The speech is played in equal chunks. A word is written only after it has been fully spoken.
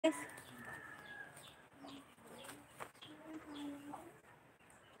Hey,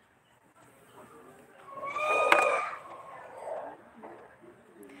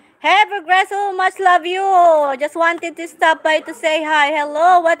 Progreso, much love you. Just wanted to stop by to say hi.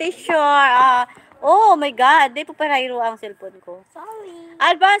 Hello, what is your, oh my God, di po parayro ang cellphone ko. Sorry.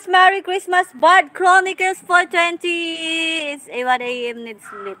 Advance Merry Christmas, Bad Chronicles 420. It's 1 a.m. need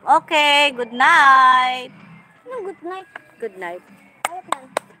sleep. Okay, good night. No, good night. Good night. Ayok na.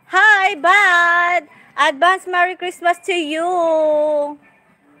 Hi, Bad. Advance Merry Christmas to you.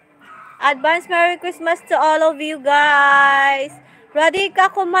 Advance Merry Christmas to all of you guys.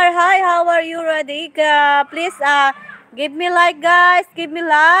 Radhika Kumar, hi, how are you, Radhika? Please, give me like, guys. Give me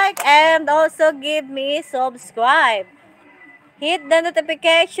like, and also give me subscribe. Hit the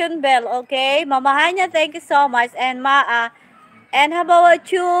notification bell, okay? Mama Hanya, thank you so much. And and how about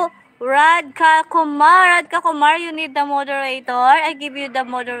you, Radhika Kumar? Radhika Kumar, you need the moderator. I give you the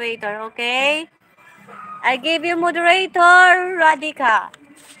moderator, okay? I give you moderator, Radhika.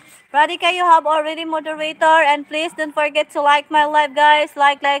 Radhika, you have already moderator, and please don't forget to like my live, guys.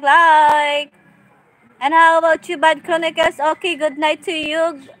 Like. And how about you, Bad Chronicles? Okay, good night to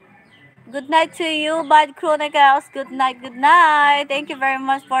you. Good night to you, Bad Chronicles. Good night, good night. Thank you very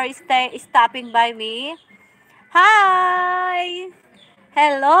much for stopping by me. Hi.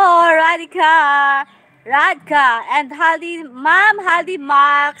 Hello, Radhika. Radhika and Haldi, Mom Haldi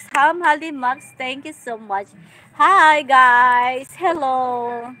Max. Haldi Max, thank you so much. Hi, guys.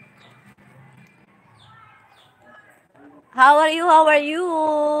 Hello. How are you? How are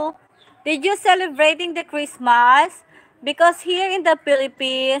you? Did you celebrating the Christmas? Because here in the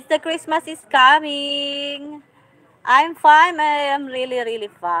Philippines, the Christmas is coming. I'm fine. I am really, really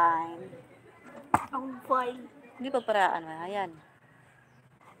fine. I'm fine. Hindi pa para ano, ayan.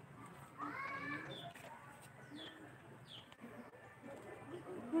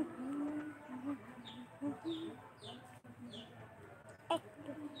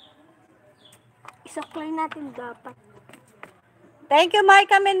 Isaklay natin dapat. Thank you,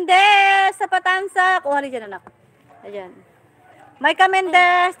 Micah Mendez, sa patamsak. Oh, hali dyan, anak. Ayan. Micah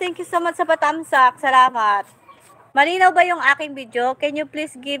Mendez, thank you so much sa patamsak. Salamat. Malinaw ba yung aking video? Can you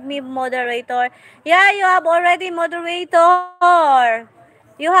please give me moderator? Yeah, you have already moderator.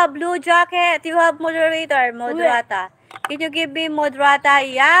 You have blue jacket. You have moderator. Moderata. Can you give me moderata?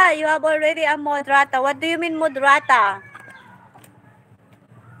 Yeah, you have already a moderata. What do you mean moderata?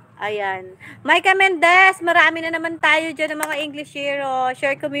 Ayan. Micah Mendez, marami na naman tayo dyan ng mga English hero.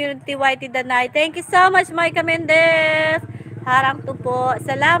 Share community whitey the night. Thank you so much, Micah Mendez. Harang to po.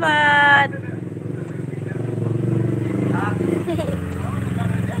 Salamat.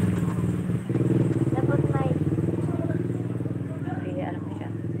 Dapat may... Ano mo siya?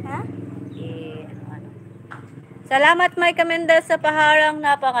 Ha? Ano. Salamat, Micah Mendez, sa paharang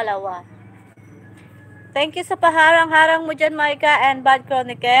na pangalawa. Thank you sa paharang-harang mo dyan, Micah and Bad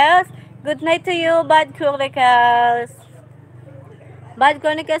Chronicles. Good night to you, Bad Chronicles. Bad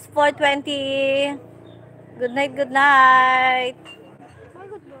Chronicles 420. Good night, good night.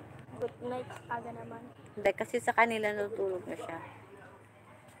 May good night. Aga naman. Hindi, kasi sa kanila natulog na siya.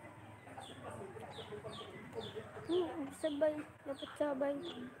 Sabay. Dapat sabay.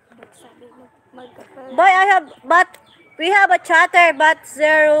 Dapat sabi magkapal. Boy, we have a chatter but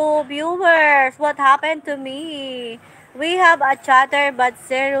 0 viewers. What happened to me? We have a chatter but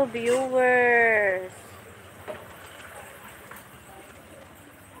 0 viewers.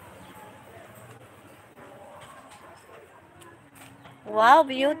 Wow,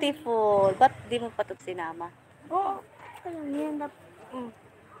 beautiful. Ba't di mo pa ito sinama? Oo. Alam yan.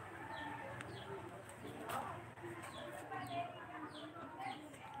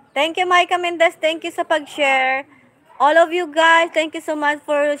 Thank you, Micah Mendez. Thank you sa pag-share. All of you guys, thank you so much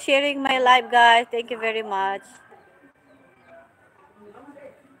for sharing my live, guys. Thank you very much.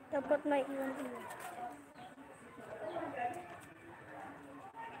 Dapat may iwan.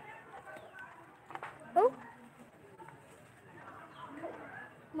 Oh?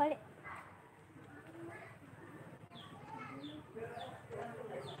 Mali.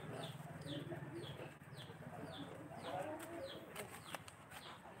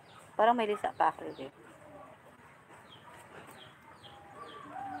 Parang may lisa pa ako dito.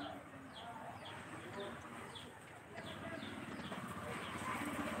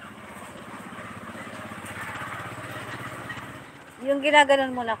 Yung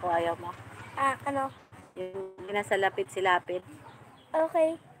ginaganon muna ko, ayaw mo. Ano? Yung ginasalapit-silapit.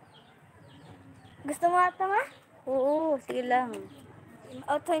 Okay. Gusto mo ata ma? Oo, sige lang.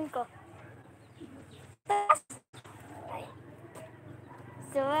 Autoin ko.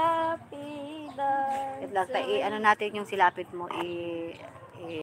 So happy birthday. Wait lang, ano natin yung silapit mo,